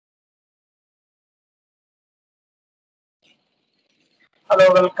Hello,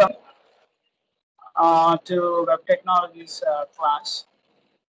 welcome to Web Technologies class.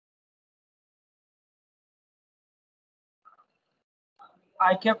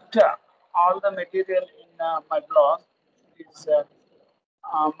 I kept all the material in my blog. It is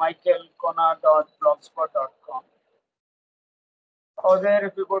michaelkona.blogspot.com. Over there,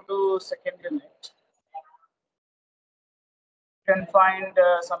 if you go to second unit, you can find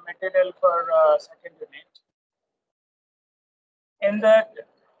some material for second unit. In that,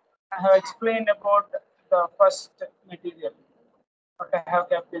 I have explained about the first material, what I have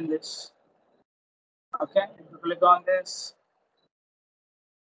kept in this. Okay, if you click on this,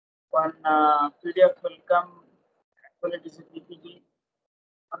 one PDF will come. Actually, it is a PPT.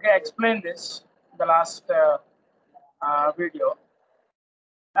 Okay, I explained this in the last video.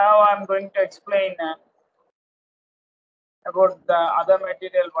 Now I'm going to explain about the other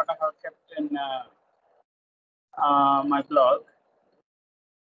material what I have kept in my blog.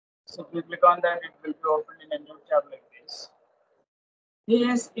 So if you click on that, it will be opened in a new tab like this.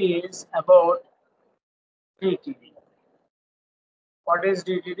 This is about DTD. What is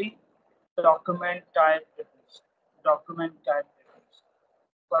DTD? Document type definition. Document type definition.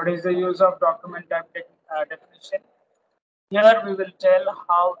 What is the use of document type definition? Here we will tell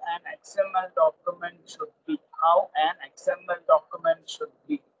how an XML document should be. How an XML document should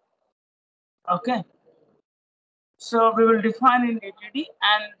be. Okay. So we will define in DTD,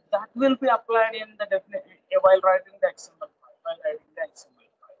 and that will be applied in the definition while writing the XML file.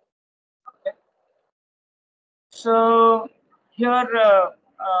 Okay. So here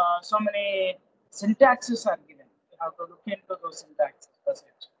so many syntaxes are given. You have to look into those syntaxes. That's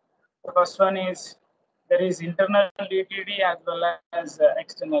it. The first one is there is internal DTD as well as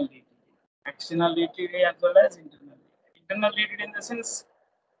external DTD. External DTD as well as internal DTD. Internal DTD in the sense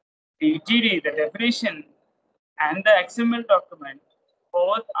DTD, the definition, and the XML document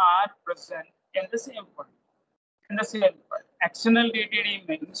both are present in the same file. In the same file. External DTD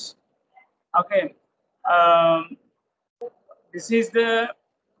means, okay, this is the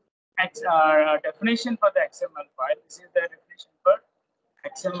definition for the XML file. This is the definition for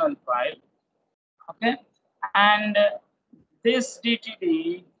XML file. Okay, and this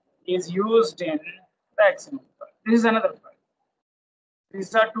DTD is used in the XML file. This is another file.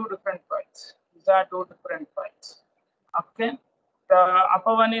 These are two different files. These are two different files. Okay, the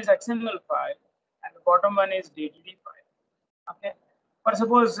upper one is XML file and the bottom one is DTD file. Okay, but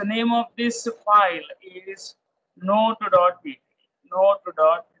suppose the name of this file is node.dtd.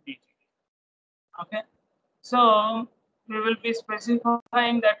 Node.dtd. Okay, so we will be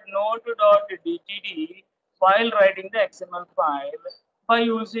specifying that node.dtd while writing the XML file by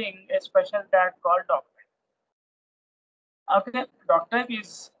using a special tag called doctype. Okay, doctype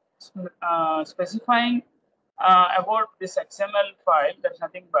is specifying about this XML file. That's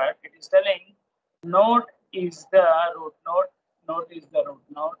nothing but it is telling node is the root node. Node is the root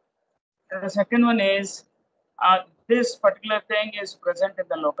node. And the second one is this particular thing is present in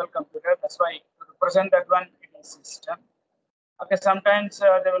the local computer. That's why to represent that one in a system. Okay, sometimes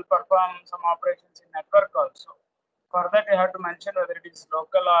they will perform some operations in network also. For that, you have to mention whether it is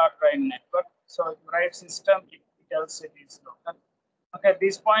local or in network. So, if you write system, it tells it is local. Okay,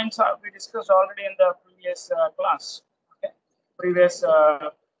 these points are we discussed already in the previous class. Okay, previous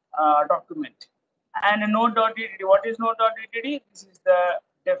document. And node.dtd. What is node.dtd? This is the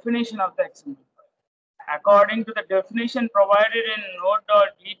definition of the XML file. According to the definition provided in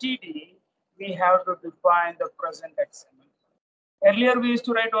node.dtd, we have to define the present XML. Earlier, we used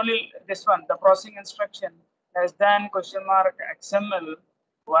to write only this one, the processing instruction less than question mark XML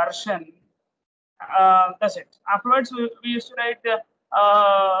version. That's it. Afterwards, we used to write the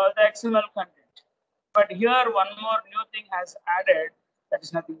XML content. But here, one more new thing has added. That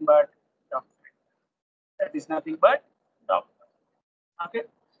is nothing but document. That is nothing but document. Okay.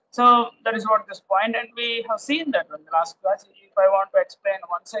 So that is what this point, and we have seen that in the last class. If I want to explain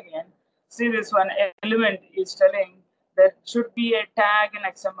once again, see this one element is telling there should be a tag in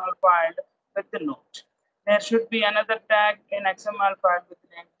XML file with the note. There should be another tag in XML file with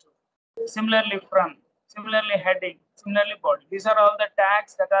name too. Similarly, from, similarly heading, similarly body. These are all the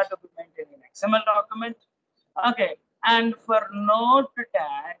tags that are to be maintained in XML document. Okay, and for note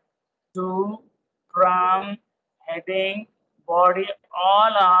tag, to, from, heading, body,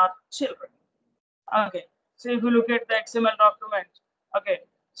 all are children. Okay, so if you look at the XML document, okay,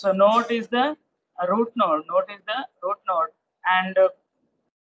 so node is the root node, and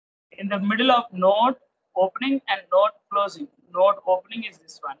in the middle of node opening and node closing, node opening is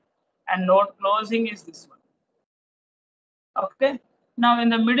this one, and node closing is this one. Okay, now in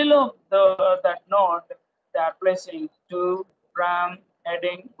the middle of that node, they are placing to, from,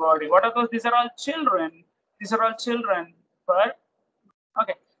 heading, body. What are those? These are all children. These are all children for.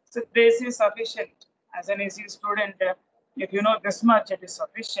 Okay, so this is sufficient as an easy student. If you know this much, it is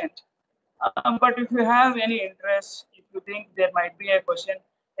sufficient. But if you have any interest, if you think there might be a question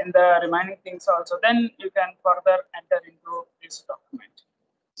in the remaining things also, then you can further enter into this document.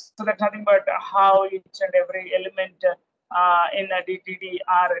 So that's nothing but how each and every element in a DTD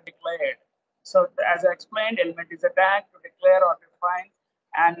are declared. So as I explained, element is a tag to declare or define,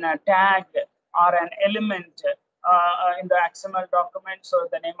 and a tag or an element in the XML document. So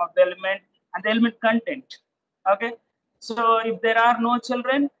the name of the element and the element content. Okay. So if there are no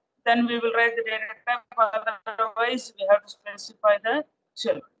children, then we will write the data type. Otherwise, we have to specify the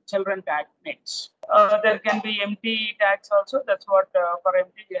children tag next. There can be empty tags also. That's what for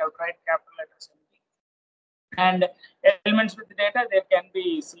empty we have tried capital letters empty. And elements with data, there can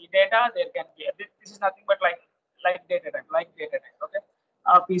be C data. There can be this is nothing but like data type, Okay.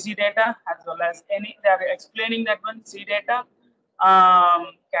 PC data as well as any. They are explaining that one. C data,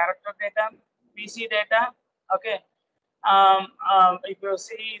 character data, PC data. Okay. If you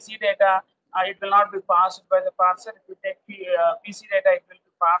see C data, it will not be parsed by the parser. If you take PC data, it will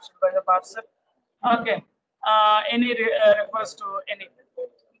be parsed by the parser. Okay. Any refers to any.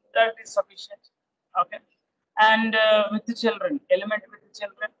 That is sufficient. Okay. And with the children, element with the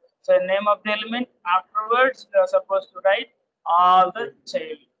children. So name of the element. Afterwards, you are supposed to write all the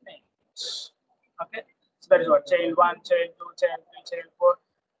child names. Okay. So that is what child 1, child 2, child 3, child 4,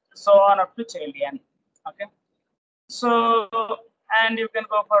 so on up to child n. Okay. So, and you can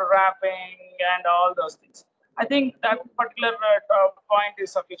go for wrapping and all those things. I think that particular point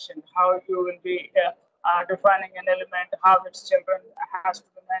is sufficient. How you will be defining an element, how its children has to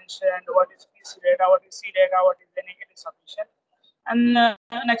be mentioned, what is PC data, what is C data, what is any, it is sufficient. And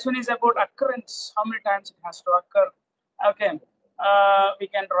next one is about occurrence. How many times it has to occur? Okay, we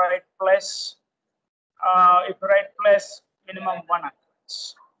can write plus. If you write plus, minimum 1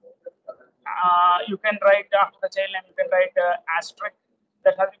 occurrence. You can write after the child name, you can write asterisk,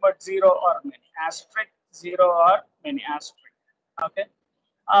 that has about 0 or many, asterisk 0 or many, asterisk. Okay.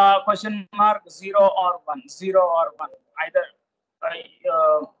 Question mark 0 or 1, 0 or 1, either.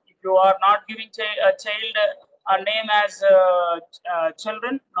 If you are not giving a child a name as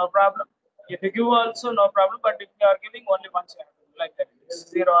children, no problem. If you give also, no problem. But if you are giving only one child, like that,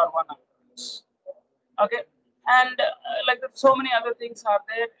 0 or 1. Okay. And like that, so many other things are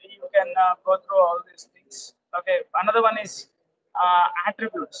there. You can go through all these things. Okay. Another one is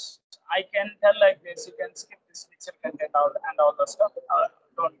attributes. I can tell like this. You can skip this picture content out and all the stuff.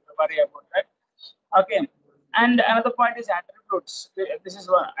 Don't worry about that. Okay. And another point is attributes. This is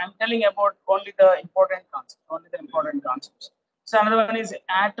what I'm telling about, only the important concepts. Only the important concepts. So another one is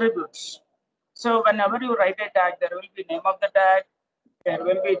attributes. So whenever you write a tag, there will be name of the tag, there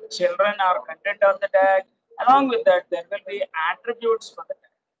will be children or content of the tag. Along with that, there will be attributes for the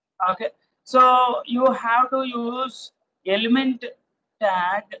tag. Okay. So you have to use element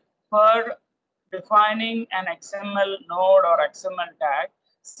tag for defining an XML node or XML tag.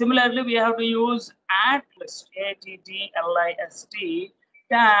 Similarly, we have to use ATLIST, ATTLIST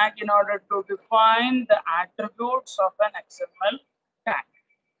tag in order to define the attributes of an XML tag.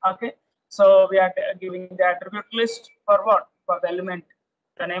 Okay. So we are giving the attribute list for what? For the element,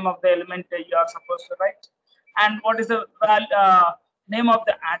 the name of the element you are supposed to write, and what is the name of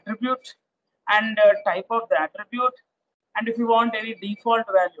the attribute, and type of the attribute, and if you want any default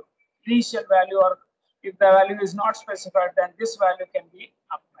value, initial value, or if the value is not specified, then this value can be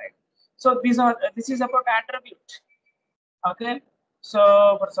applied. So this is about attribute. Okay.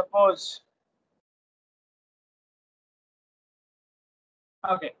 So for suppose,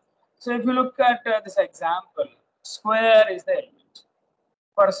 okay. So if you look at this example, square is the element.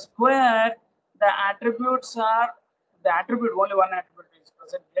 For square, the attributes are, the attribute, only one attribute is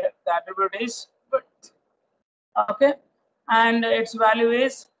present here. The attribute is width. Okay. And its value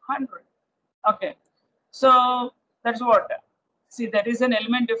is 100. Okay. So that's what. See, that is an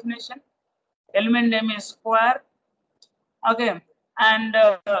element definition. Element name is square. Okay. And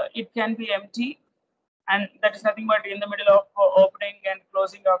it can be empty. And that is nothing but in the middle of opening and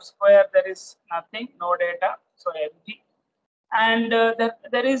closing of square, there is nothing, no data, so empty. And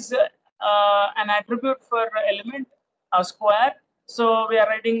there is an attribute for element, a square. So we are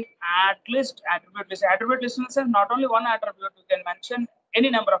writing attribute list. Attribute list in the sense not only one attribute, you can mention any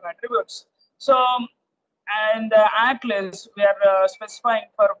number of attributes. So, and at list, we are specifying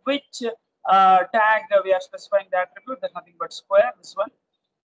for which tag we are specifying the attribute. There's nothing but square, this one.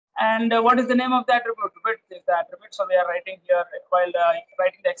 And what is the name of the attribute? Width is the attribute. So we are writing here, while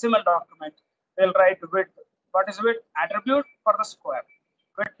writing the XML document, we'll write width. What is width? Attribute for the square.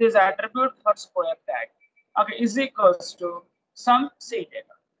 Width is attribute for square tag. Okay, is equals to some C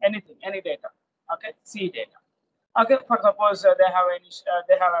data. Anything, any data. Okay, C data. Okay, for suppose they have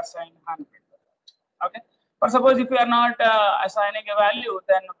assigned 100. Okay, for suppose if you are not assigning a value,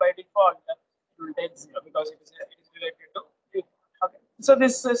 then by default it will take 0 because it is related to default. Okay, so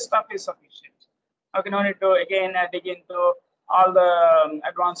this stuff is sufficient. Okay, no need to again dig into all the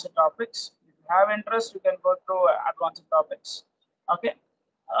advanced topics. If you have interest, you can go through advanced topics. Okay.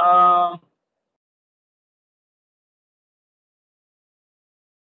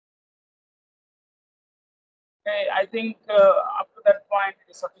 Okay, I think up to that point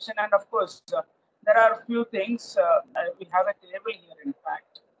it is sufficient, and of course there are a few things. We have a table here, in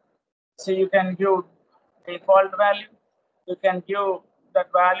fact. So you can give default value. You can give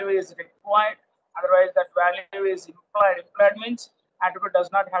that value is required. Otherwise, that value is implied. Implied means attribute does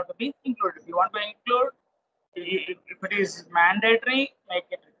not have to be included. If you want to include, if it is mandatory,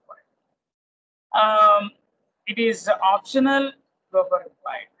 make it required. It is optional, go for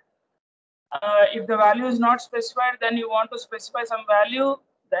implied. If the value is not specified, then you want to specify some value,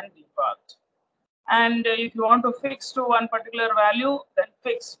 then default. And if you want to fix to one particular value, then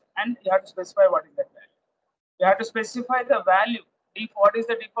fix, and you have to specify what is that value. You have to specify the value. What is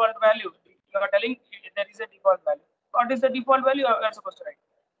the default value? You are telling there is a default value. What is the default value? You are supposed to write.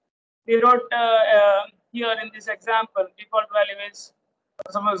 We wrote here in this example, default value is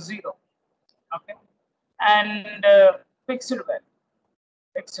suppose 0. Okay, and fixed value.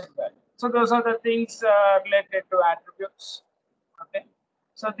 Fixed value. So those are the things related to attributes. Okay,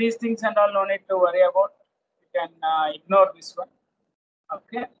 so these things and all no need to worry about. You can ignore this one.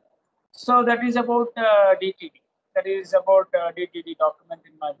 Okay, so that is about DTD. That is about DTD document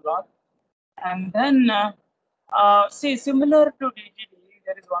in my blog. And then see, similar to DTD,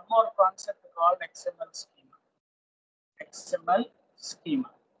 there is one more concept called XML schema. XML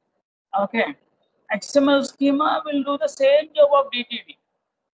schema. Okay, XML schema will do the same job of DTD.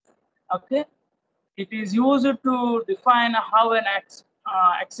 Okay, it is used to define how an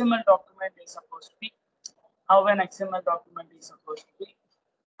XML document is supposed to be. How an XML document is supposed to be.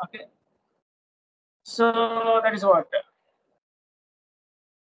 Okay, so that is what.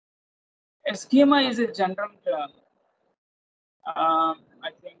 A schema is a general term. I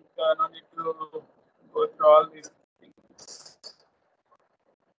think no need to go through all these things.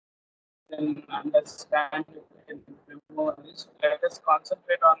 Then understand it. Let us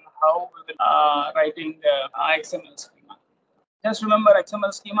concentrate on how we will writing the XML schema. Just remember,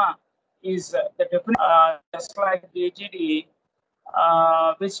 XML schema is the definition, just like DGD,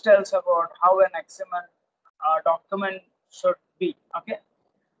 which tells about how an XML document should be. Okay,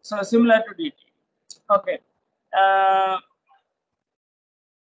 so similar to DTD. Okay,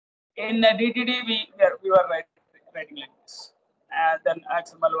 in DTD we were writing like this, and then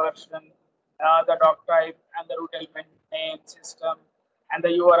XML version, the doc type, and the root element name, system, and the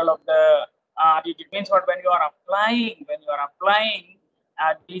URL of the DTD. Means what? When you are applying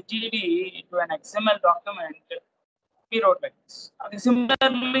DTD to an XML document, we wrote like this.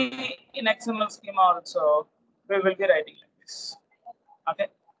 Similarly, in XML schema also, we will be writing like this. Okay,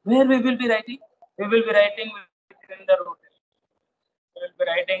 where we will be writing? We will be writing within the root. We will be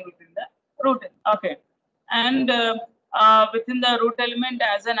writing within the root. Okay, and within the root element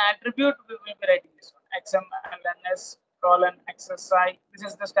as an attribute, we will be writing this one: XMLNS colon XSI. This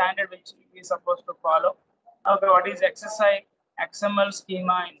is the standard which we are supposed to follow. Okay, what is XSI? XML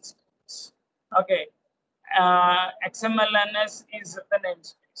schema instance. Okay, XMLNS is the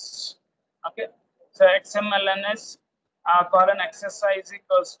namespace. Okay, so XMLNS colon XSI is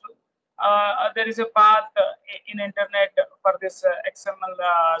equals to. There is a path in internet for this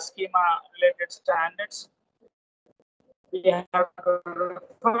XML schema related standards. We have to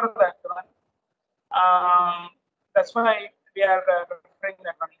refer that one. That's why we are referring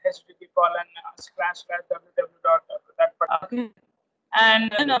that one: http //www. Okay,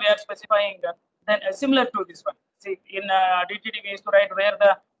 and then we are specifying then similar to this one. See, in DTD we used to write where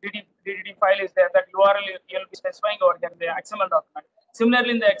the DTD file is there. That URL you'll be specifying over here in the XML document.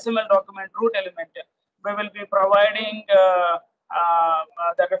 Similarly, in the XML document root element, we will be providing the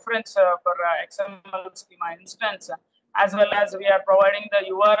reference for XML schema instance, as well as we are providing the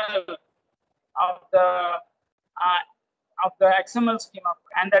URL of the XML schema,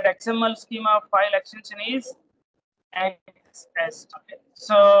 and that XML schema file extension is XS. Okay,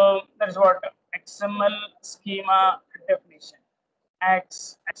 so that is what XML schema definition.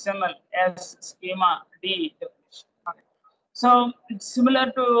 XML S schema D definition. Okay. So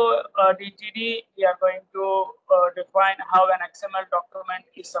similar to DTD, we are going to define how an XML document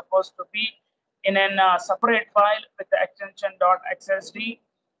is supposed to be in a separate file with the extension .xsd.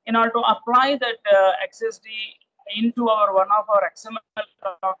 In order to apply that XSD into one of our XML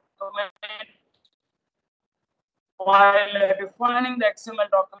document, while defining the XML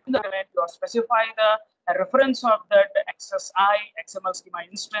document, you specify the reference of that XSI XML schema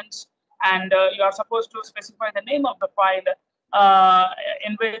instance, and you are supposed to specify the name of the file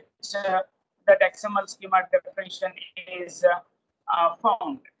in which that XML schema definition is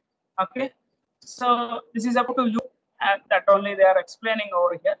found. Okay, so this is up to you, and that only they are explaining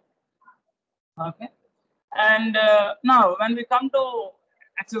over here. Okay, and now when we come to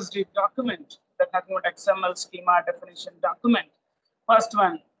XSD document, the nothing but XML schema definition document, first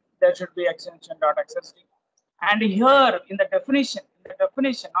one there should be extension .xsd, and here in the definition,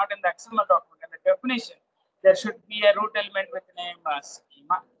 not in the XML document, in the definition, there should be a root element with name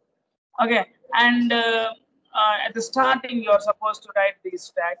schema. Okay, and at the starting, you're supposed to write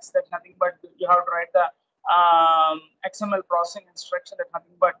these tags. That nothing but you have to write the XML processing instruction. That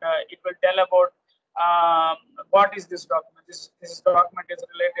nothing but it will tell about what is this document. This document is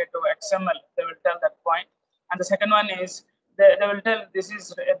related to XML. They will tell that point. And the second one is they will tell this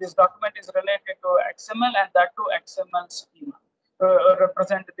document is related to XML, and that to XML schema.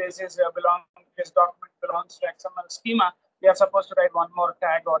 Represent this document belongs to XML schema. We are supposed to write one more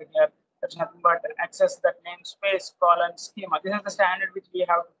tag over here. That's nothing but access that namespace colon schema. This is the standard which we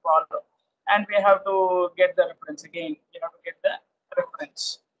have to follow, and we have to get the reference again. You have to get the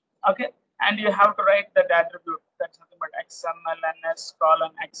reference. Okay, and you have to write that attribute. That's nothing but XMLNS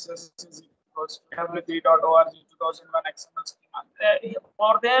colon access is equals to w3.org 2001 XML schema.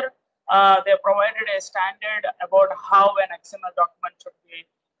 For there, they provided a standard about how an XML document should be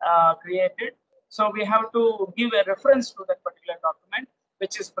created. So we have to give a reference to that particular document,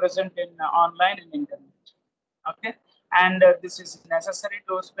 which is present in online and internet. Okay, and this is necessary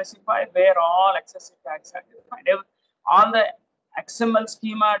to specify where all accessible tags are defined. All the XML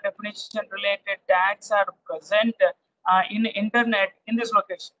schema definition related tags are present in internet in this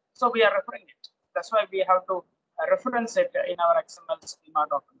location. So we are referring it. That's why we have to reference it in our XML schema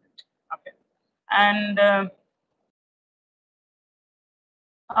document. Okay, and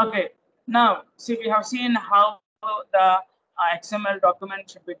okay, now see, we have seen how the XML document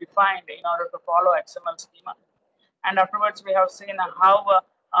should be defined in order to follow XML schema, and afterwards we have seen how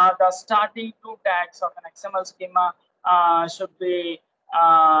the starting two tags of an XML schema should be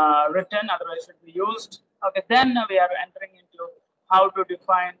written, otherwise should be used. Okay, then we are entering into how to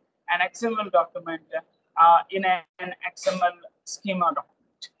define an XML document in an XML schema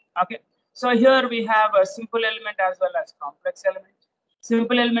document. Okay, so here we have a simple element as well as complex element.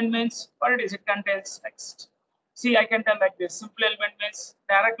 Simple element means what it is, it contains text. See, I can tell like this: simple element means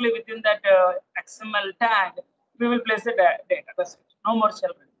directly within that XML tag, we will place the data. That's it. No more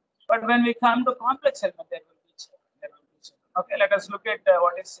children. But when we come to complex element, there will be children. Okay, let us look at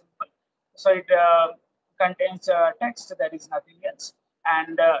what is simple. So it contains text, that is nothing else,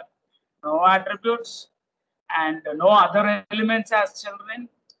 and no attributes, and no other elements as children.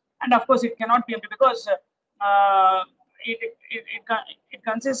 And of course, it cannot be empty because it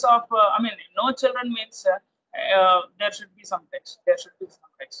consists of, I mean, no children means there should be some text. There should be some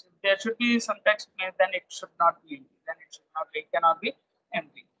text. If there should be some text, means then it should not be empty. Then it cannot be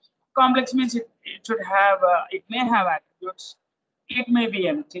empty. Complex means it should have, it may have attributes. It may be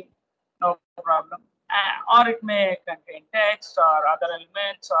empty, no problem. Or it may contain text or other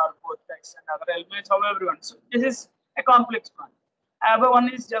elements, or both text and other elements, however you want. So this is a complex one. Other one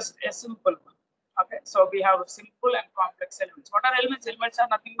is just a simple one. Okay, so we have simple and complex elements. What are elements? Elements are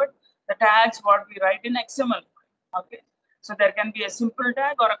nothing but the tags what we write in XML. Okay, so there can be a simple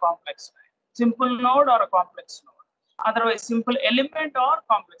tag or a complex tag, simple node or a complex node. Otherwise, simple element or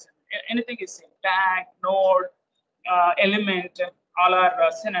complex element. Anything is same. Tag, node, element, all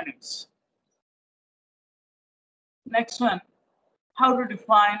are synonyms. Next one, how to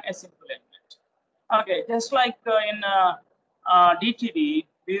define a simple element. Okay, just like in DTD,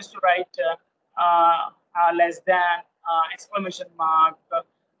 we used to write less than exclamation mark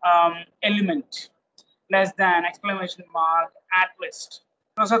element, less than exclamation mark at list.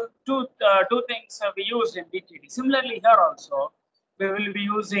 Those are two things we used in DTD. Similarly, here also we will be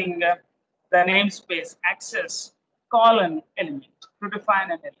using the namespace access colon element to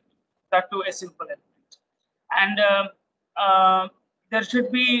define an element, that to a simple element. And there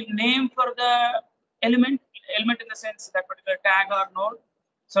should be name for the element in the sense that particular tag or node.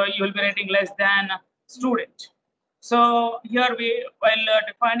 So you will be writing less than student. So here while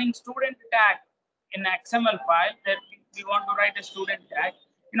defining student tag in XML file, that we want to write a student tag.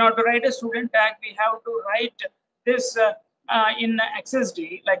 In order to write a student tag, we have to write this in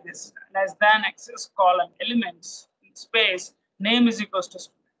XSD like this, less than access colon elements space name is equals to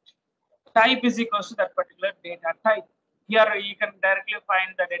type is equals to that particular data type. Here you can directly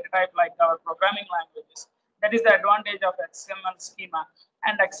find the data type like our programming languages. That is the advantage of XML schema.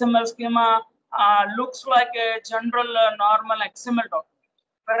 And XML schema looks like a general normal XML document.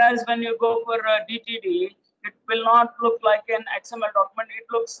 Whereas when you go for DTD, it will not look like an XML document. It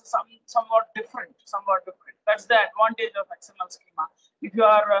looks somewhat different. That's the advantage of XML schema.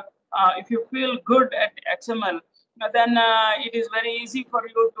 If you feel good at XML, then it is very easy for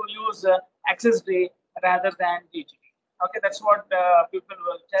you to use XSD rather than DTD. Okay, that's what people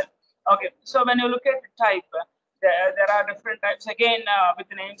will tell. Okay, so when you look at type, there are different types. Again, with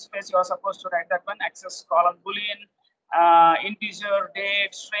the namespace, you are supposed to write that one: access colon boolean, integer,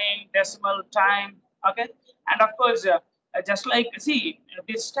 date, string, decimal, time. Okay, and of course, just like see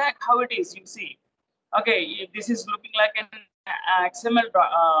this tag, how it is. You see, okay, this is looking like an XML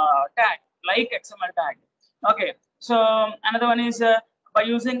tag, like XML tag. Okay, so another one is by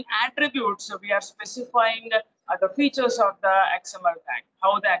using attributes, we are specifying the features of the XML tag,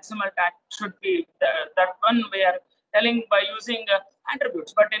 how the XML tag should be. That one we are telling by using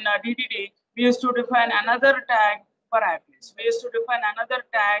attributes. But in DTD, we used to define another tag for attributes. We used to define another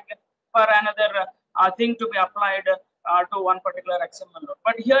tag for another thing to be applied to one particular XML node.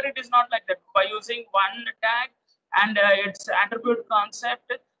 But here it is not like that. By using one tag and its attribute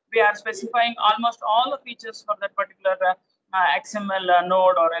concept, we are specifying almost all the features for that particular XML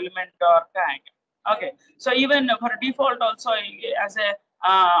node or element or tag. Okay, so even for default also as a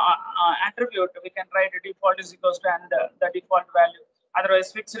attribute, we can write a default is equals to and the default value.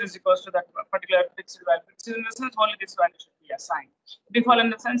 Otherwise, fixed is equals to that particular fixed value. Fixed in the sense only this value should be assigned. Default in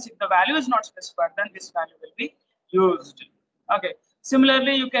the sense if the value is not specified, then this value will be used. Okay.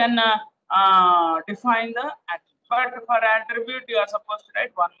 Similarly, you can define the attribute. But for attribute, you are supposed to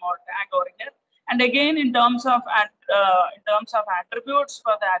write one more tag over here. And again, in terms of attributes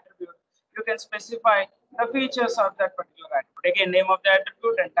for the attribute, you can specify the features of that particular attribute. Again, name of the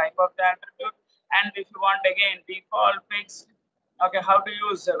attribute and type of the attribute. And if you want again default fixed, okay, how to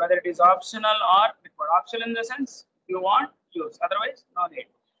use whether it is optional or required. Optional in the sense you want use, otherwise no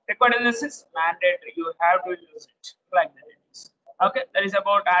need. Required in the sense mandatory, you have to use it like that. It is. Okay, that is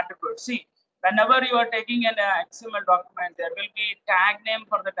about attributes. See, whenever you are taking an XML document, there will be tag name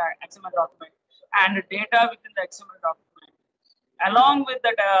for the XML document and data within the XML document. Along with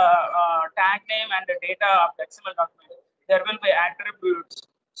the tag name and the data of the XML document, there will be attributes.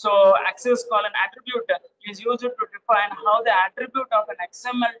 So access colon attribute is used to define how the attribute of an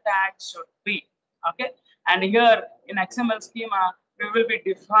XML tag should be. Okay, and here in XML schema, we will be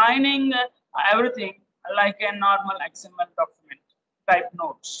defining everything like a normal XML document type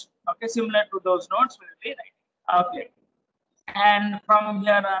nodes. Okay, similar to those nodes will be writing. Okay, and from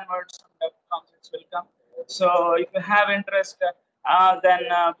here onwards, the concepts will come. So if you have interest, then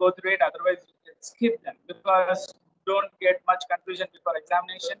go through it. Otherwise, you can skip them because don't get much confusion before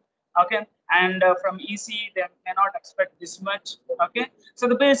examination. Okay, and from EC they may not expect this much. Okay, so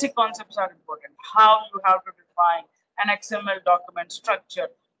the basic concepts are important. How you have to define an XML document structure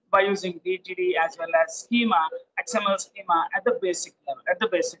by using DTD as well as schema, XML schema at the basic level.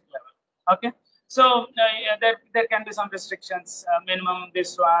 Okay, so there can be some restrictions. Minimum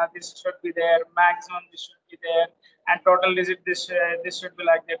this should be there, maximum this should be there, and total digit this should be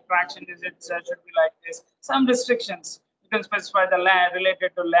like that. Fraction digits should be like this. Some restrictions. You can specify the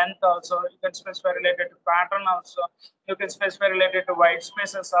related to length also. You can specify related to pattern also. You can specify related to white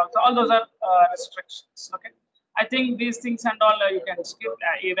spaces also. All those are restrictions. Okay. I think these things and all you can skip.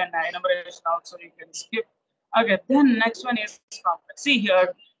 Even enumeration also you can skip. Okay. Then next one is complex. See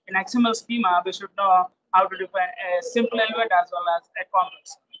here in XML schema we should know how to define a simple element as well as a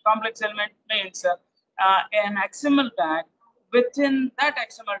complex. Complex element means an XML tag. Within that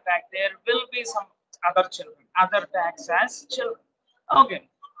XML tag there will be some other tags as children. Okay,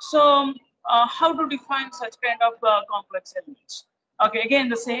 so how to define such kind of complex elements? Okay, again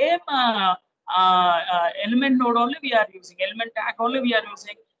the same element node only we are using, element tag only we are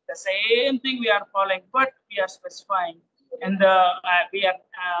using, the same thing we are following, but we are specifying in the we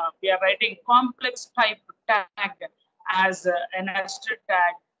are writing complex type tag as a nested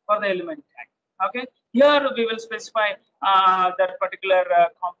tag for the element tag. Okay, here we will specify that particular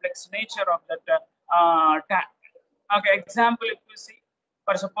complex nature of that tag. Okay, example if you see,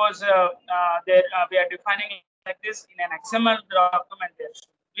 for suppose we are defining like this in an XML document, there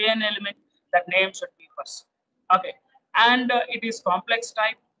should be an element, that name should be first. Okay, and it is complex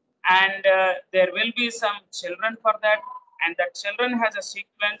type, and there will be some children for that, and that children has a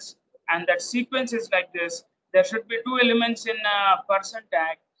sequence, and that sequence is like this. there should be two elements in person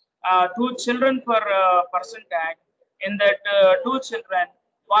tag, two children for person tag. In that two children,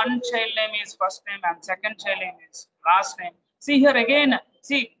 one child name is first name and second child name is last name. See here again,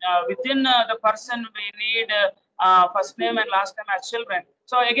 see within the person we need first name and last name as children.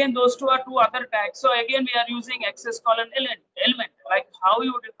 So again, those two are two other tags. So again, we are using access colon element, like how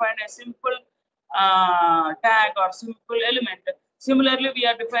you define a simple tag or simple element. Similarly, we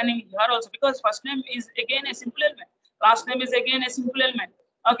are defining here also, because first name is again a simple element, last name is again a simple element.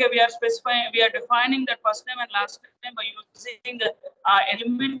 Okay, we are specifying, we are defining that first name and last name by using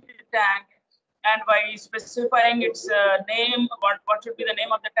element tag, and by specifying its name, what should be the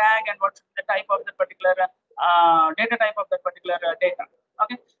name of the tag and what should be the type of the particular data type of that particular data.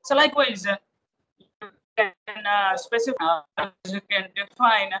 Okay, so likewise, can specify, you can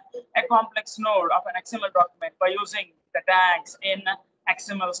define a complex node of an XML document by using the tags in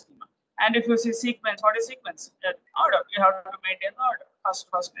XML schema. And if you see sequence, what is sequence? Order. You have to maintain the order.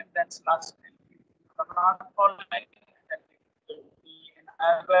 First name, then last name. Not following, then it will be in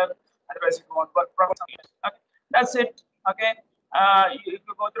error. Otherwise, it won't work properly. Okay, that's it. Okay. If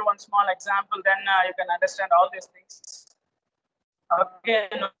you go through one small example, then you can understand all these things. Okay,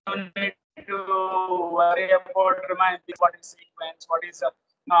 no need to worry about reminding what is sequence, what is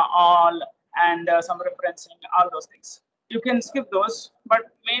all, and some referencing, all those things. You can skip those, but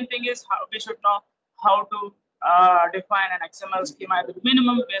main thing is how we should know how to define an XML schema at the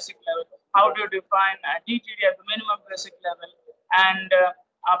minimum basic level. How do you define a DTD at the minimum basic level, and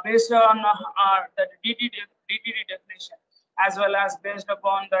based on the DTD definition, as well as based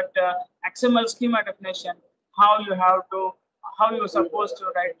upon that XML schema definition, how you have to, how you're supposed to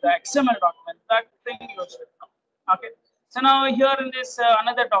write the XML document. That thing you should know. Okay. So now here in this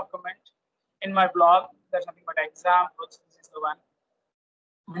another document in my blog, there's nothing but examples. This is the one.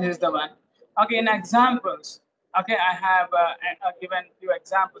 This is the one. Okay, in examples. Okay, I have given few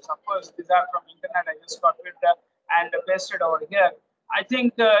examples. Of course, these are from internet. I just copied and pasted over here. I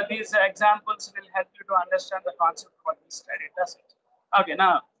think these examples will help you to understand the concept of what we studied. That's it. Okay,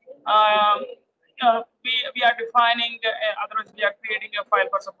 now we are defining, otherwise we are creating a file.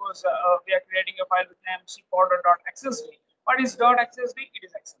 For suppose we are creating a file with name shiporder.xsv. What is .xsv? It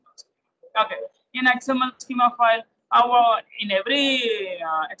is XML schema. Okay, in XML schema file, in every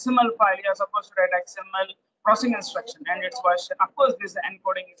XML file, you are supposed to write XML processing instruction and its version. Of course, this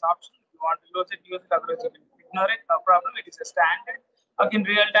encoding is optional. If you want to use it, use it. Otherwise, you can ignore it. No problem. It is a standard. Okay, in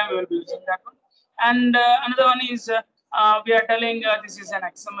real time, we will be using that one. And another one is we are telling this is an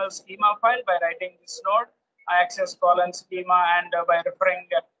XML schema file by writing this node access colon schema, and by referring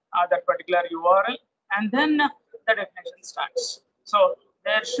that particular URL, and then the definition starts. So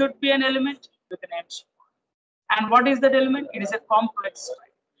there should be an element with the name schema. And what is that element? It is a complex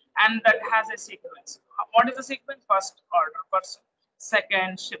type, and that has a sequence. What is the sequence? First order person,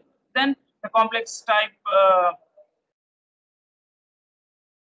 second ship, then the complex type.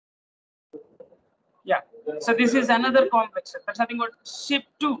 Yeah, so this is another complex type. That's nothing but ship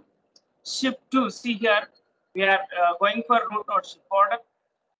to. Ship to. See here, we are going for root node ship order.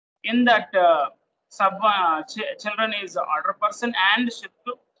 In that children is order person and ship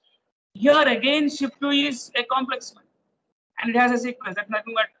to. Here again, ship to is a complex one, and it has a sequence. That's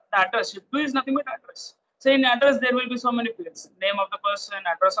nothing but the address. Ship to is nothing but address. So in address, there will be so many fields: name of the person,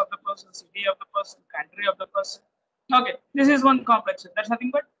 address of the person, city of the person, country of the person. Okay, this is one complex. That's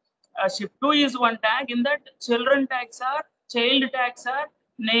nothing but ship to is one tag. In that, children tags are, child tags are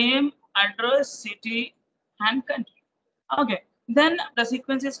name, address, city, and country. Okay, then the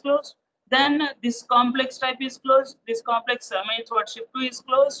sequence is closed. Then this complex type is closed. This complex means what ship to is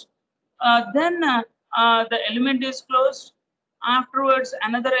closed. Then the element is closed. Afterwards,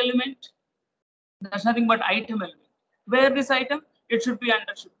 another element. That's nothing but item element. Where this item? It should be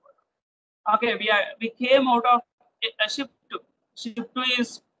under ship order. Okay, we came out of a ship to. Ship to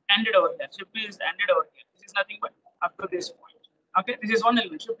is ended over here. Ship to is ended over here. This is nothing but up to this point. Okay, this is one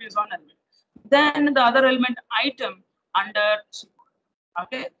element. Ship to is one element. Then the other element item under ship order.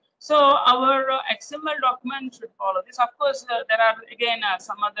 Okay. So our XML document should follow this. Of course, there are again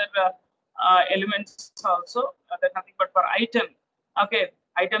some other elements also. There's nothing but for item. Okay,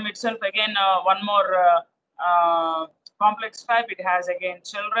 item itself again one more complex type. It has again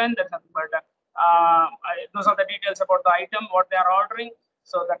children. There's nothing but those are the details about the item, what they are ordering.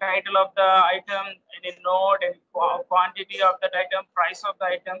 So the title of the item, any node, any quantity of that item, price of the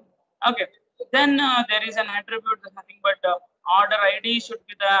item. Okay. Then there is an attribute. There's nothing but order ID should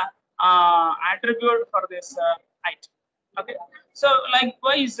be the attribute for this item. Okay. So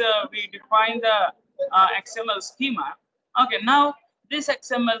likewise, we define the XML schema. Okay. Now this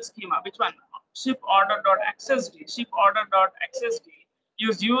XML schema, which one? ship order.xsd. Ship order.xsd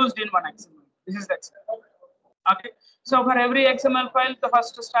is used in one XML. This is the XML. Okay. So for every XML file, the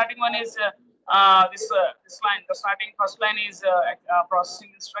first starting one is this line. The starting first line is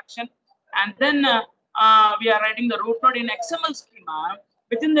processing instruction, and then we are writing the root node in XML schema.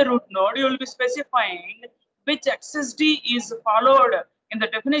 Within the root node, you will be specifying which XSD is followed in the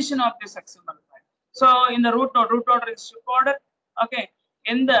definition of this XML file. So in the root node is ship order. Okay.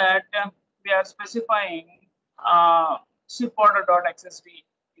 In that we are specifying ship order.xsd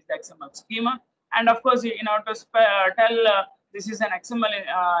is the XML schema. And of course, in order to tell this is an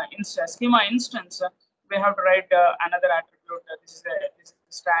XML schema instance, we have to write another attribute. This is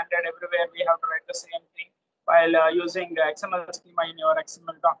standard everywhere. We have to write the same thing while using XML schema in your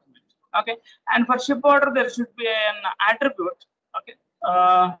XML document. Okay. And for ship order, there should be an attribute. Okay.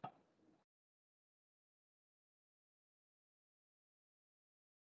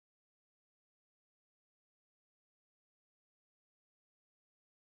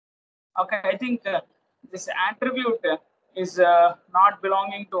 Okay, I think this attribute is not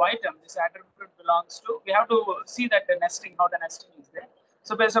belonging to item. This attribute belongs to, we have to see that the nesting, how the nesting is there.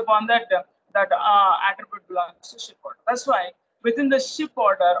 So based upon that, that attribute belongs to ship order. That's why within the ship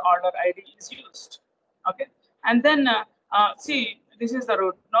order ID is used. Okay, and then see, this is the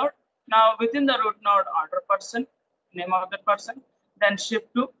root node. Now within the root node, order person, name of that person, then ship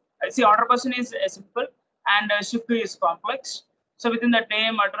to, see, order person is simple, and ship to is complex. So within the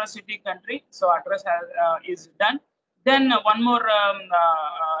name, address, city, country, so address is done. Then one more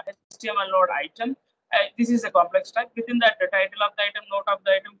HTML node item. This is a complex type. Within that, the title of the item, note of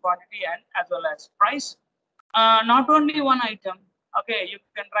the item, quantity, and as well as price. Not only one item. Okay, you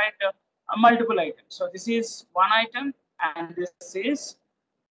can write multiple items. So this is one item, and this is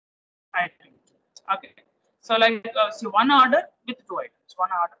item. Okay. So like see, one order with two items. One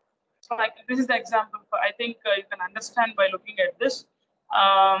order. So like this is the example. I think you can understand by looking at this.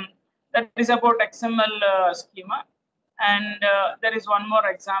 That is about XML schema, and there is one more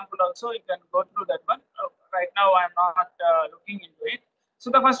example also. You can go through that one. Right now, I'm not looking into it.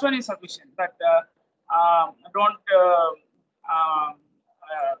 So the first one is sufficient. That don't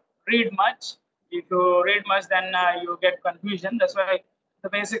read much. If you read much, then you get confusion. That's why the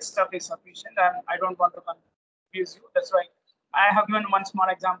basic stuff is sufficient, and I don't want to confuse you. That's why I have given one small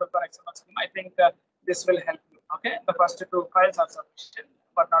example for XML schema. I think this will help you. Okay, the first two files are sufficient,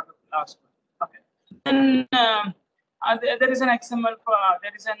 but not the last one. Okay, then there is an XML for,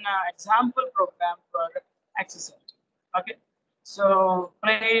 there is an example program for accessibility. Okay, so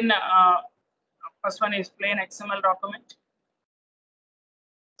plain first one is plain XML document.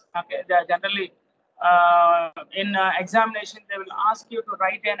 Okay, they are generally in examination they will ask you to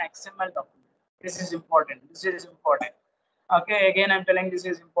write an XML document. This is important. This is important. Okay, again I'm telling this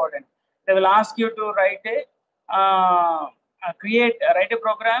is important. They will ask you to write a write a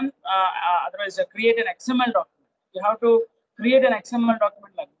program. Otherwise, create an XML document. You have to create an XML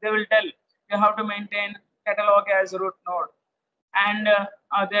document. Like they will tell you have to maintain catalog as root node, and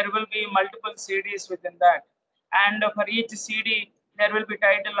there will be multiple CDs within that. And for each CD, there will be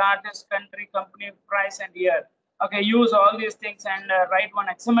title, artist, country, company, price, and year. Okay, use all these things and write one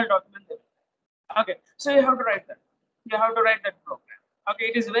XML document there. Okay, so you have to write that. You have to write that program. Okay,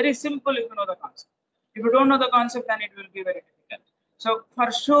 it is very simple if you know the concept. If you don't know the concept, then it will be very difficult. So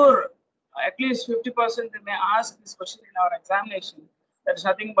for sure, at least 50% they may ask this question in our examination. That is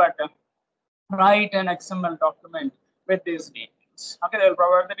nothing but write an XML document with these details. Okay, they will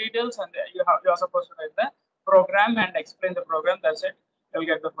provide the details, and you are supposed to write the program and explain the program. That's it. You'll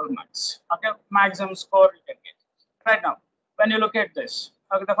get the full marks. Okay, maximum score you can get. Right now, when you look at this,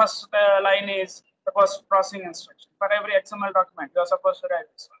 okay, the first line is the first processing instruction. For every XML document, you're supposed to write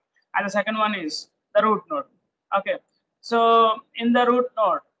this one. And the second one is the root node. Okay, so in the root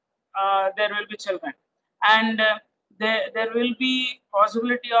node, there will be children, and there will be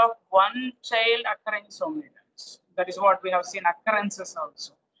possibility of one child occurring so many times. That is what we have seen occurrences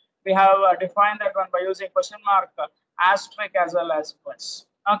also. We have defined that one by using question mark, asterisk, as well as plus.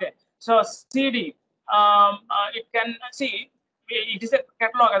 Okay, so CD, it can see it is a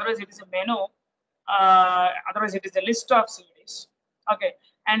catalog, otherwise it is a menu, otherwise it is a list of CDs. Okay,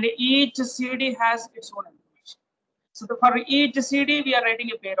 and each CD has its own information. So for each CD, we are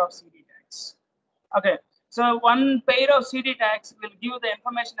writing a pair of CD tags. Okay, so one pair of CD tags will give the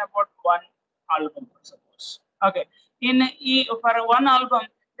information about one album, suppose. Okay, for one album,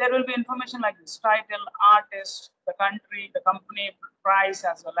 there will be information like this: title, artist, the country, the company, price,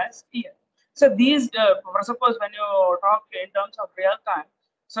 as well as year. So these, suppose when you talk in terms of real time,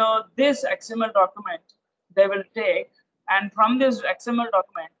 so this XML document they will take, and from this XML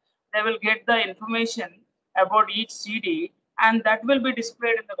document, they will get the information about each CD, and that will be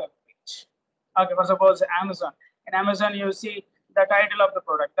displayed in the web page. Okay, for suppose Amazon. In Amazon, you see the title of the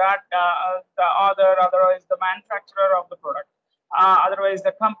product, that the author, otherwise the manufacturer of the product, otherwise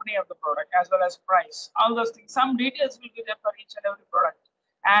the company of the product, as well as price. All those things. Some details will be there for each and every product,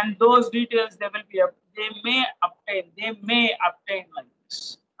 and those details they may obtain like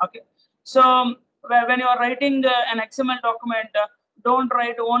this. Okay, so when you are writing an XML document, don't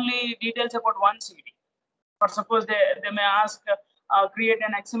write only details about one CD. Or suppose they may ask, create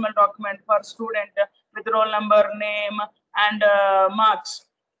an XML document for student with roll number, name, and marks.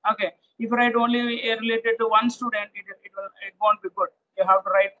 Okay, if you write only related to one student, it won't be good. You have to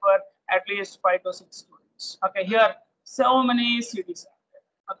write for at least 5 to 6 students. Okay, here so many CDs are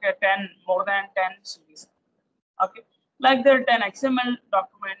there. Okay, more than 10 CDs. Okay, like that, an XML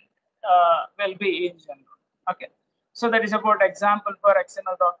document will be in general. Okay, so that is about example for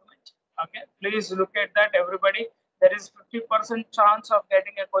XML document. Okay, please look at that, everybody. There is 50% chance of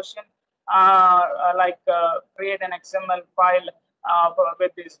getting a question create an XML file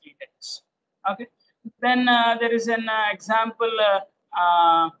with these details. Okay, then there is an example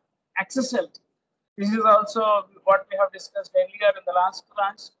XSL. This is also what we have discussed earlier in the last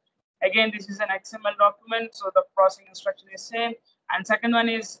class. Again, this is an XML document, so the processing instruction is same. And second one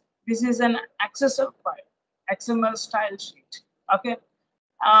is, this is an XSL file, XML style sheet. Okay,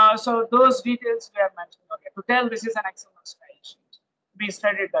 so those details we have mentioned. Okay, to tell this is an XML style sheet, we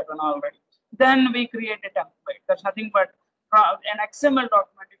studied that one already. Then we create a template. That's nothing but an XML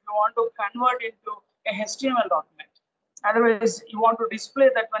document. If you want to convert into a HTML document, otherwise you want to display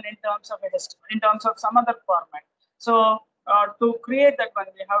that one in terms of some other format. So to create that one,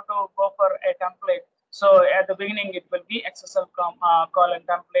 we have to go for a template. So at the beginning, it will be XSL colon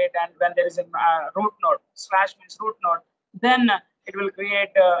template, and when there is a root node, slash means root node, then it will create,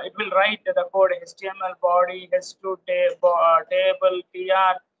 it will write the code HTML body, H2 table,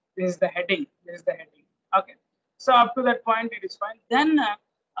 TR. This is the heading. This is the heading. Okay. So up to that point, it is fine. Then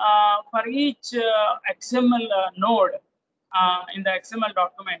for each XML node in the XML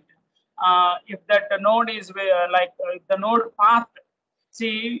document, if that node is the node path,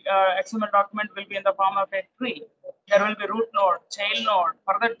 see, XML document will be in the form of a tree. There will be root node, child node,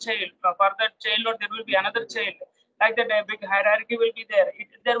 further child node, there will be another child. Like that, a big hierarchy will be there.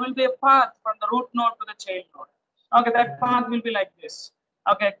 There will be a path from the root node to the child node. Okay, that path will be like this.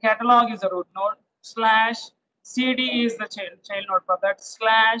 Okay, catalog is a root node, slash CD is the child node for that,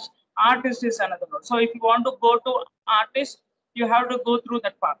 slash artist is another node. So if you want to go to artist, you have to go through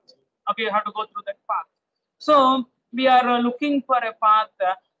that path. Okay, you have to go through that path. So we are looking for a path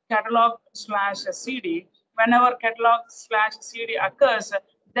catalog slash CD. Whenever catalog slash CD occurs,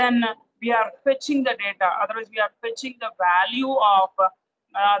 then we are fetching the data. Otherwise, we are fetching the value of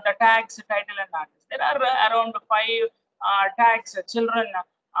the tags, title, and artist. There are around 5 tags, children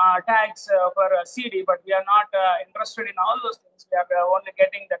tags for CD, but we are not interested in all those things. We are only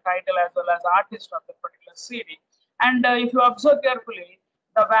getting the title as well as artist of the particular CD. And if you observe carefully,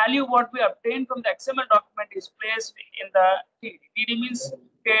 the value what we obtain from the XML document is placed in the TD. TD means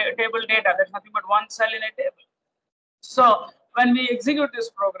table data. There's nothing but one cell in a table. So when we execute this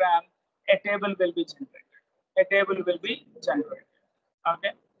program, a table will be generated. A table will be generated.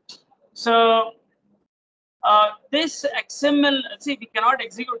 Okay. So this XML, see, we cannot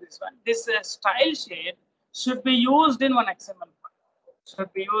execute this one. This style sheet should be used in one XML file.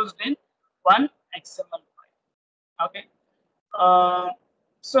 Should be used in one XML file. Okay.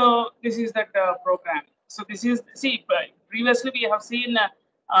 So this is that program. So this is, see, previously we have seen.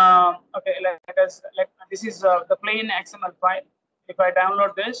 Okay, this is the plain XML file. If I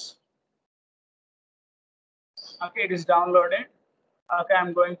download this, okay, it is downloaded. Okay,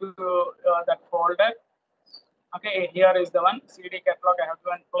 I'm going to that folder. Okay, here is the one CD catalog. I have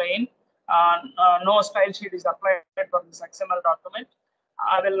given plain. No style sheet is applied for this XML document.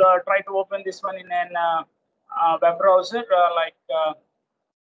 I will try to open this one in an web browser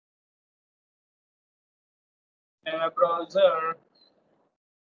a web browser.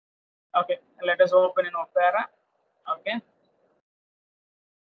 Okay, let us open in Opera. Okay,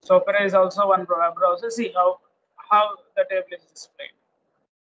 so Opera is also one web browser. See how the table is displayed.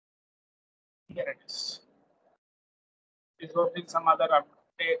 Here it is. It's opening some other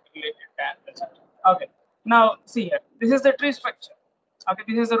update related tags. Okay, now see here. This is the tree structure. Okay,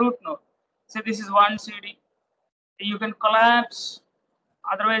 this is the root node. So this is one CD. You can collapse.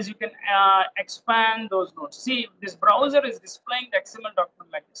 Otherwise, you can expand those nodes. See, this browser is displaying the XML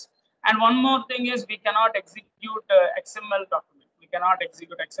document like this. And one more thing is, we cannot execute XML document. We cannot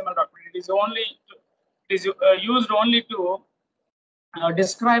execute XML document. It is only used only to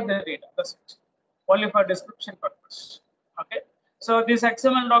describe the data. That's it. Only for description purpose. Okay. So this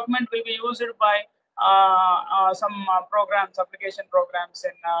XML document will be used by some programs, application programs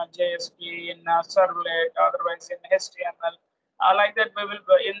in JSP, in Servlet, otherwise in HTML. Like that, we will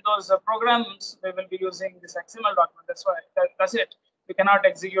in those programs we will be using this XML document. That's why that's it. We cannot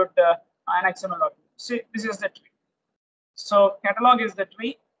execute an XML document. See, this is the tree. So catalog is the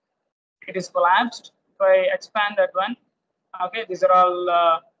tree. It is collapsed. If I expand that one, okay, these are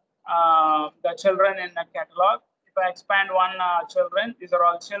all the children in the catalog. If I expand one children, these are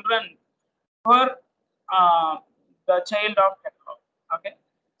all children for the child of catalog. Okay,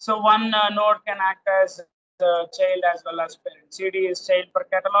 so one node can act as child as well as parent. CD is child for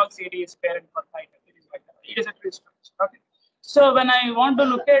catalog, CD is parent for title. It is like that. It is a tree structure. Okay, so when I want to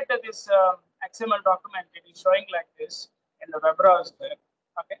look at this XML document, it is showing like this in the web browser.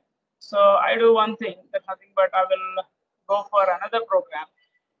 Okay, so I do one thing, that nothing but I will go for another program.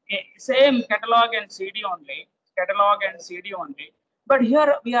 Same catalog and CD only, but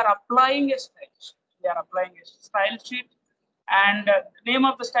here we are applying a style sheet. We are applying a style sheet, and the name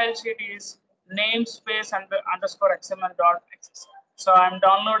of the style sheet is namespace underscore xml.xsl. So I'm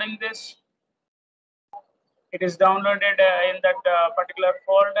downloading this. It is downloaded in that particular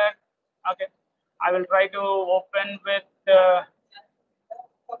folder. Okay, I will try to open with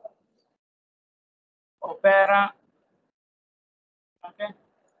Opera. Okay.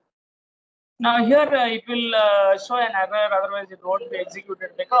 Now here it will show an error, otherwise it won't be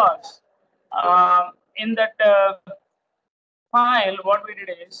executed, because in that file, what we did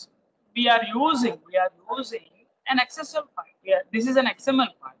is we are using an XSL file. This is an XML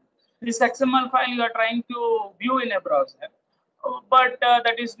file. This XML file you are trying to view in a browser, but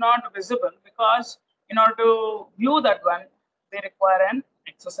that is not visible, because in order to view that one, they require an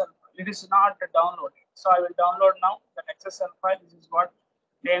XSL file. It is not downloaded. So I will download now that XSL file. This is what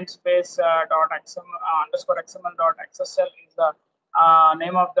namespace underscore xml.xsl is the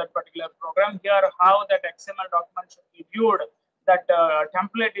name of that particular program. Here, how that XML document should be viewed, that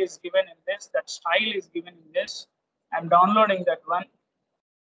template is given in this, that style is given in this. I'm downloading that one.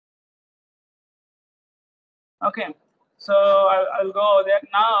 Okay, so I'll go there.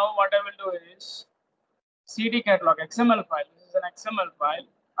 Now what I will do is CD catalog XML file. This is an XML file.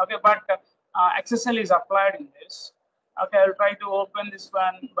 Okay, but XSL is applied in this. Okay, I'll try to open this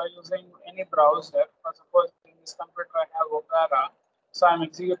one by using any browser. For suppose in this computer I have Opera, so I'm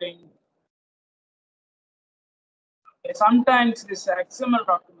executing. Okay, sometimes this XML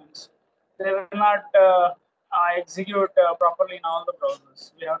documents, they will not execute properly in all the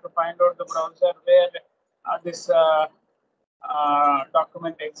browsers. We have to find out the browser where this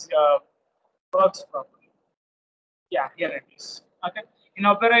document works properly. Yeah, here it is. Okay, in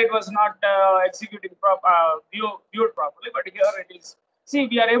Opera it was not executing viewed properly, but here it is. See,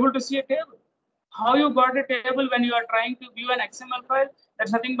 we are able to see a table. How you got a table when you are trying to view an XML file?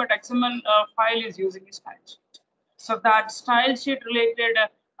 That's nothing but XML file is using a style sheet. So that style sheet related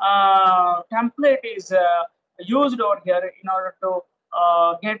template is used over here in order to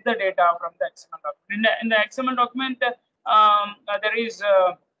get the data from the XML document. In the XML document, there is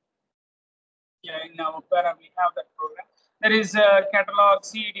in Opera we have that program. There is catalog,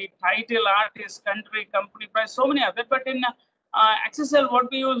 CD, title, artist, country, company, price, so many other. But in XSL,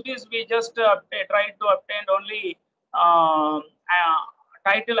 what we used is we just tried to obtain only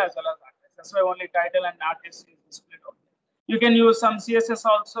title as well as artist. That's why only title and artist is displayed over there. You can use some CSS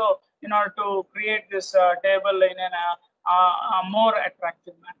also in order to create this table in a more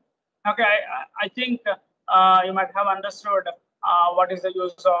attractive manner. Okay, I think you might have understood what is the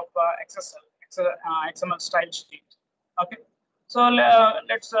use of XML style sheet. Okay, so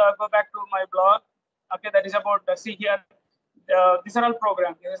let's go back to my blog. Okay, that is about see here. These are all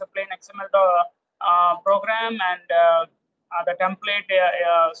programs. This is a plain XML program, and the template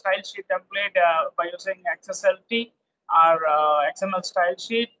style sheet template by using XSLT or XML style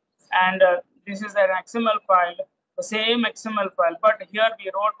sheet, and this is an XML file, the same XML file, but here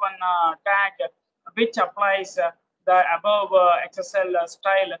we wrote one tag which applies the above XSL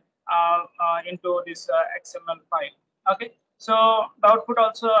style into this XML file. Okay, so the output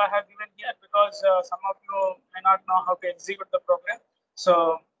also I have given here, because some of you may not know how to execute the program.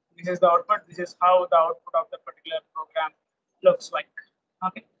 So this is the output. This is how the output of the particular program looks like.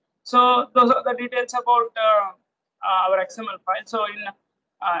 Okay, so those are the details about our XML file. So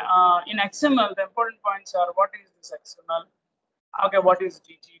in XML, the important points are: what is this XML? Okay, what is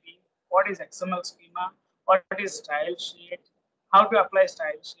DTD? What is XML schema? What is style sheet? How to apply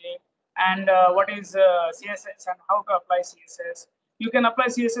style sheet? And what is CSS and how to apply CSS? You can apply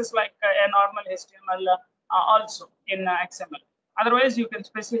CSS like a normal HTML also in XML. Otherwise, you can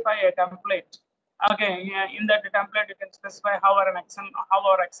specify a template. Okay, yeah, in that template, you can specify how our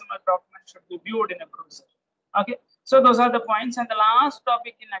XML document should be viewed in a browser. Okay, so those are the points. And the last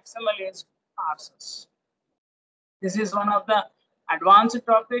topic in XML is parsers. This is one of the advanced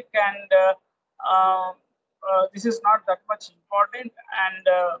topic, and this is not that much important. And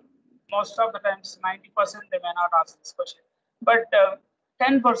most of the times, 90% they may not ask this question, but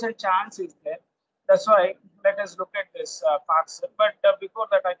 10% chance is there. That's why let us look at this parser. But before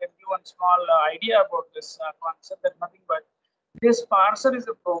that, I can give one small idea about this concept. That nothing but this parser is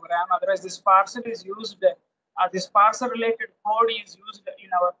a program. Otherwise, this parser is used. This parser related code is used in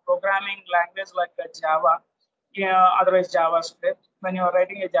our programming language like Java. Otherwise JavaScript. When you are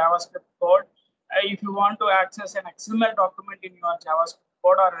writing a JavaScript code, if you want to access an XML document in your JavaScript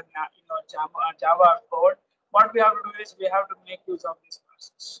code or in your Java code, what we have to do is we have to make use of these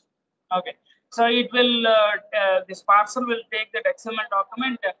parsers. Okay, so it will this parser will take that XML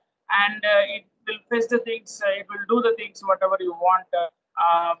document and it will fetch the things. It will do the things whatever you want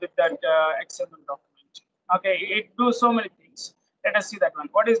with that XML document. Okay, it does so many things. Let us see that one.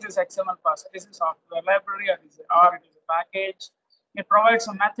 What is this XML parser? Is it a software library or it is a package? It provides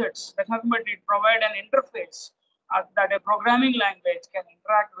some methods. That's nothing but it provides an interface that a programming language can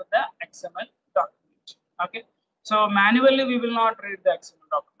interact with the XML document. Okay. So manually we will not read the XML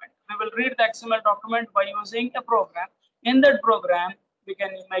document. We will read the XML document by using a program. In that program, we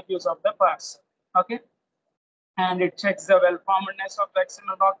can make use of the parser. Okay. And it checks the well-formedness of the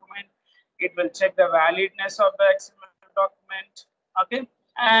XML document. It will check the validness of the XML document. Okay,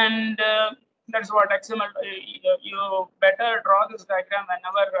 and that's what XML. You better draw this diagram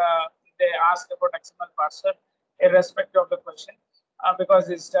whenever they ask about XML parser, irrespective of the question, because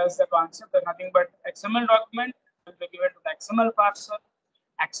this tells the concept that nothing but XML document will be given to the XML parser.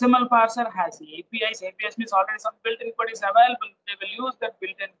 XML parser has APIs. APIs means already some built-in code is available. They will use that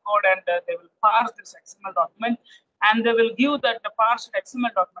built-in code and they will parse this XML document, and they will give that the parsed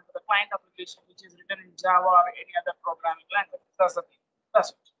XML document to the client application, which is written in Java or any other programming language. That's the thing. That's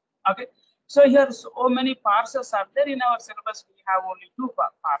it. Okay. So here, so many parsers are there in our syllabus. We have only two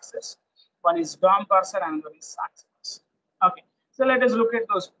parsers. One is DOM parser and one is SAX parser. Okay. So let us look at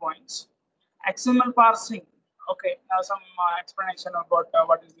those points. XML parsing. Okay. Now some explanation about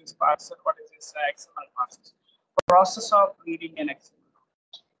what is this parser, what is this XML parser. Process of reading an XML.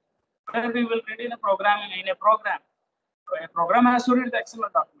 Where we will read in a program. A program has to read the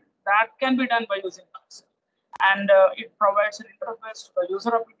XML document. That can be done by using parser. And it provides an interface to the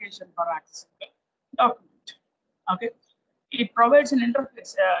user application for accessing the document. Okay, it provides an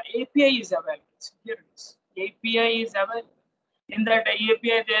interface. API is available. Here it is. API is available. In that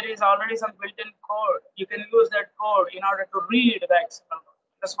API, there is already some built-in code. You can use that code in order to read the XML.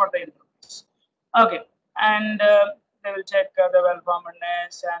 That's what the interface. Okay, and they will check the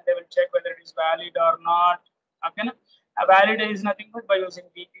well-formedness and they will check whether it is valid or not. Okay, a valid is nothing but by using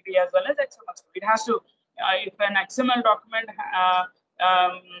DTD as well as XML. It has to. If an XML document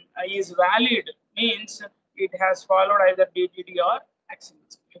is valid, means it has followed either DTD or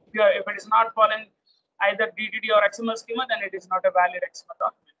XML. If it is not following either DTD or XML schema, then it is not a valid XML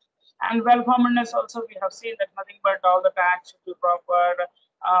document. And well-formedness also, we have seen that nothing but all the tags should be proper,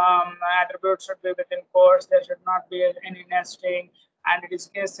 attributes should be within quotes, there should not be any nesting, and it is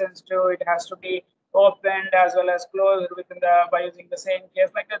case sensitive. It has to be opened as well as closed within by using the same case.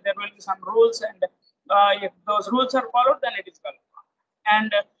 Like that, there will be some rules, and if those rules are followed, then it is well formed.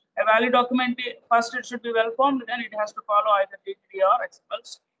 And a valid document, first it should be well formed, then it has to follow either DTD or XML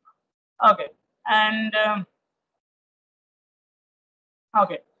schema. Okay, and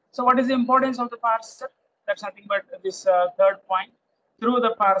okay. So what is the importance of the parser? That's nothing but this third point. Through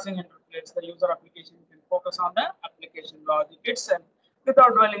the parsing interface, the user application can focus on the application logic itself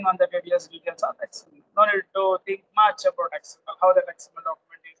without dwelling on the tedious details of XML. No need to think much about XML, how that XML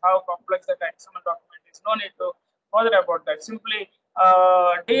document is, how complex that XML document is. No need to bother about that. Simply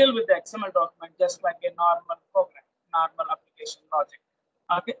deal with the XML document just like a normal program, normal application logic.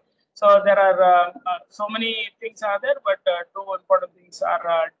 Okay. So there are so many things are there, but two important things are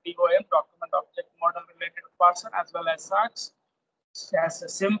DOM, document object model related parser, as well as SAX. As a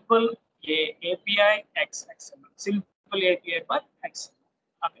simple API XML, simple API but XML.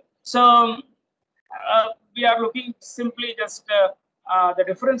 Okay. So we are looking simply just the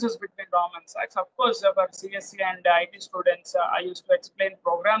differences between DOM and SAX. Of course, for CSC and IT students, I used to explain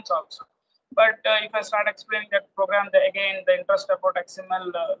programs also. But if I start explaining that program, again, the interest about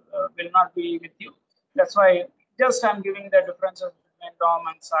XML will not be with you. That's why just I'm giving the differences between DOM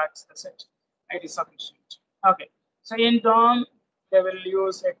and SAX. That's it. It is sufficient. Okay. So in DOM, they will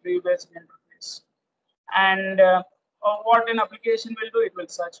use a tree-based interface. And what an application will do, it will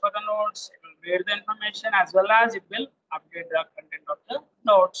search for the nodes, it will read the information, as well as it will update the content of the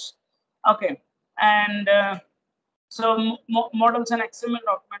nodes. Okay, and so models and XML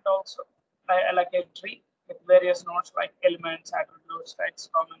document also like a tree with various nodes like elements, attributes,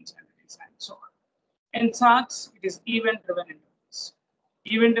 text, comments, entities, and so on. In SAX, it is event-driven interface.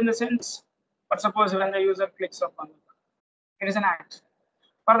 Event in the sense, but suppose when the user clicks upon it is an action.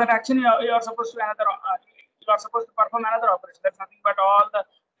 For that action, you are supposed to you are supposed to perform another operation. That's nothing but all the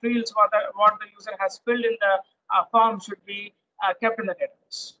fields what the user has filled in the form should be kept in the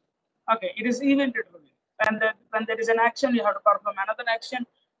database. Okay, it is event-driven. When there is an action, you have to perform another action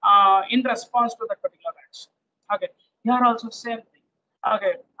in response to that particular action. Okay, here also same thing.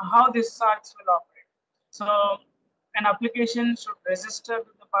 Okay, how this SAX will operate. So an application should register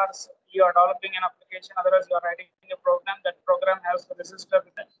with the parser. You are developing an application, otherwise you are writing a program. That program has to register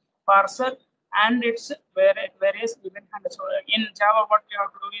with the parser and its various event handlers. So in Java, what you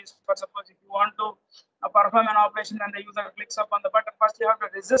have to do is, for suppose if you want to perform an operation and the user clicks up on the button, first you have to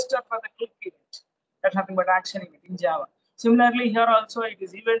register for the click event. That's nothing but action event in Java. Similarly, here also it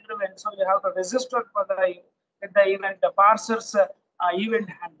is event driven, so you have to register for the event, the parser's event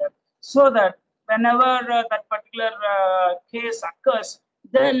handler, so that whenever that particular case occurs,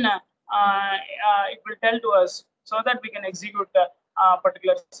 then it will tell to us so that we can execute a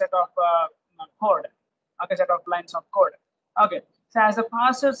particular set of code, okay, set of lines of code. Okay, so as the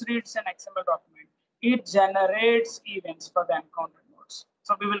parser reads an XML document, it generates events for the encounter nodes.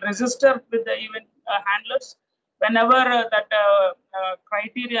 So we will register with the event handlers. Whenever that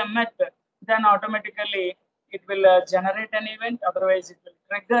criteria met, then automatically it will generate an event. Otherwise, it will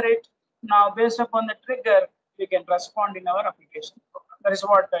trigger it. Now, based upon the trigger, we can respond in our application program. That is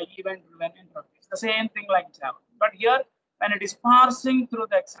what event-driven interface. The same thing like Java. But here, when it is parsing through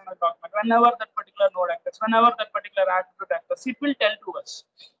the XML document, whenever that particular node occurs, whenever that particular attribute occurs, it will tell to us.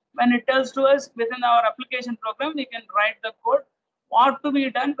 When it tells to us within our application program, we can write the code what to be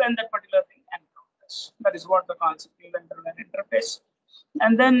done when that particular thing encounters. That is what the concept event-driven interface.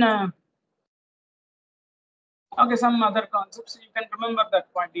 And then, okay, some other concepts. You can remember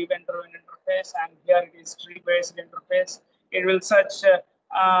that point, event-driven interface, and here it is tree-based interface. It will search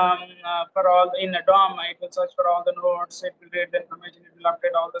for all in a DOM. It will search for all the nodes. It will read the information. It will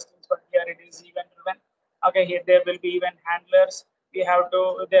update all the things. But here it is event-driven. Okay, here there will be event handlers. We have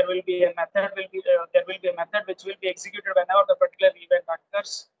to. There will be a method. There will be a method which will be executed whenever the particular event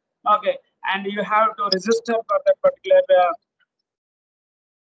occurs. Okay, and you have to register for that particular.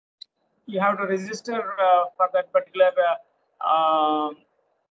 You have to register for that particular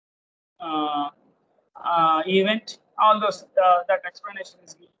event. All those that explanation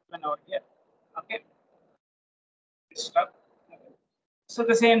is given over here. Okay. So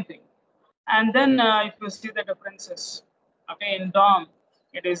the same thing. And then if you see the differences, okay, in DOM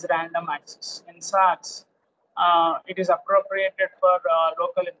it is random access. In SAX it is appropriated for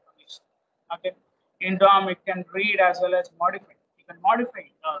local information. Okay. In DOM it can read as well as modify. You can modify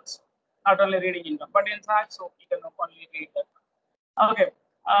it also, not only reading in DOM, but in SAX, so you can only read that. Okay.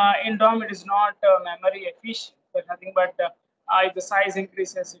 In DOM it is not memory efficient. There's nothing but if the size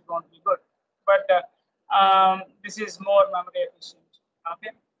increases, it won't be good. But this is more memory efficient.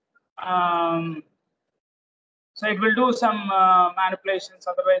 Okay. So it will do some manipulations.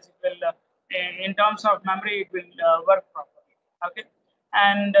 Otherwise, it will, in terms of memory, it will work properly. Okay.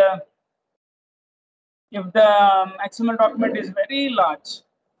 And if the XML document is very large,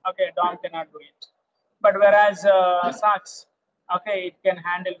 okay, DOM cannot do it. But whereas SAX, okay, it can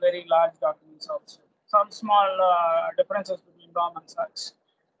handle very large documents also. Some small differences between DOM and SAX.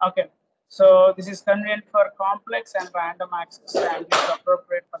 Okay, so this is convenient for complex and random access, and it is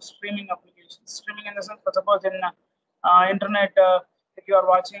appropriate for streaming applications. Streaming in the sense, for suppose in internet, if you are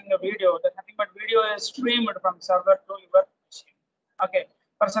watching a video, then nothing but video is streamed from server to your machine. Okay,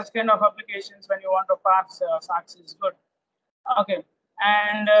 for such kind of applications, when you want to parse, SAX is good. Okay,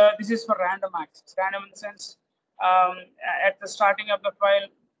 and this is for random access. Random in the sense, at the starting of the file,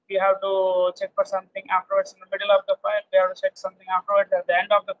 we have to check for something. Afterwards, in the middle of the file, we have to check something. Afterwards, at the end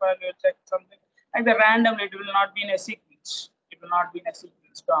of the file, we will check something. Like the random, it will not be in a sequence. It will not be in a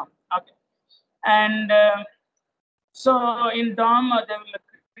sequence DOM. Okay, and so in DOM, they will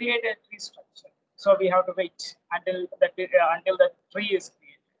create a tree structure. So we have to wait until the tree is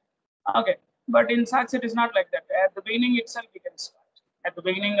created. Okay, but in SAX, it is not like that. At the beginning itself, we can start. At the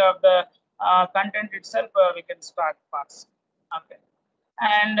beginning of the content itself, we can start parsing. Okay.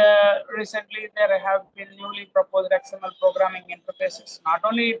 And recently, there have been newly proposed XML programming interfaces, not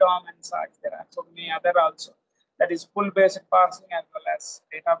only DOM and SAX, there are so many other also. That is pull-based parsing as well as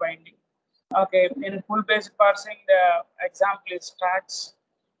data binding. Okay, in full basic parsing, the example is SAX.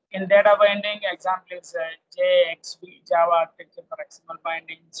 In data binding, example is JXB, Java architecture for XML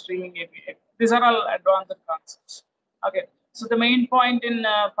binding, streaming API. These are all advanced concepts. Okay, so the main point in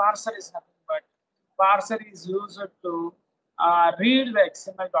parser is nothing but parser is used to read the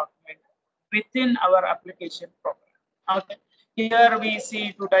XML document within our application program. Okay, here we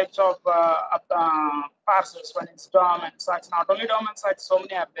see two types of parsers. One is DOM and SAX. Not only DOM and SAX, so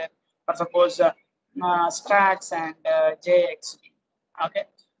many are there. For suppose STAX and JXB. Okay,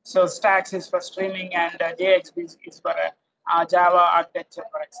 so STAX is for streaming and JXB is for Java architecture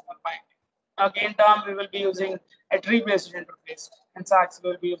for XML binding. Okay, in DOM we will be using a tree-based interface. In SAX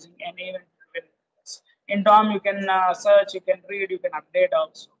we will be using an event-driven interface. In DOM you can search, you can read, you can update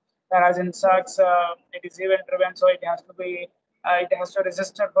also. Whereas in SAX it is event-driven, so it has to be it has to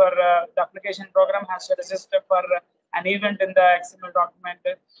register for the application program has to register for an event in the XML document,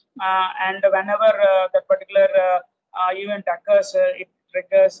 and whenever that particular event occurs, it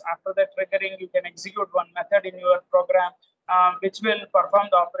triggers. After the triggering, you can execute one method in your program which will perform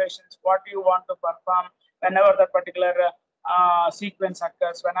the operations what you want to perform whenever the particular sequence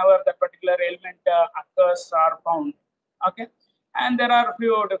occurs, whenever the particular element occurs or found. Okay, and there are a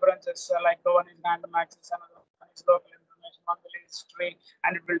few differences, like the one is random access, another one is local information, one will is string,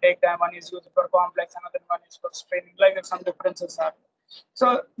 and it will take time. One is used for complex, another one is for streaming. Like that, some differences are.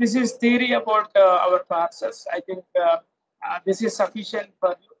 So this is theory about our parsers. I think this is sufficient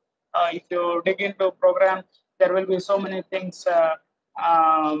for you. If you dig into program, there will be so many things.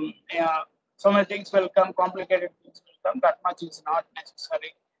 Yeah, so many things will come. Complicated things will come. That much is not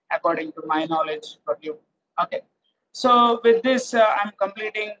necessary, according to my knowledge for you. Okay. So with this, I'm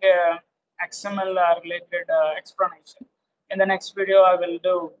completing XML related explanation. In the next video, I will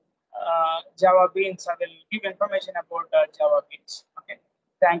do Java Beans. I will give information about Java Beans. Okay.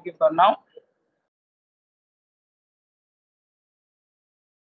 Thank you for now.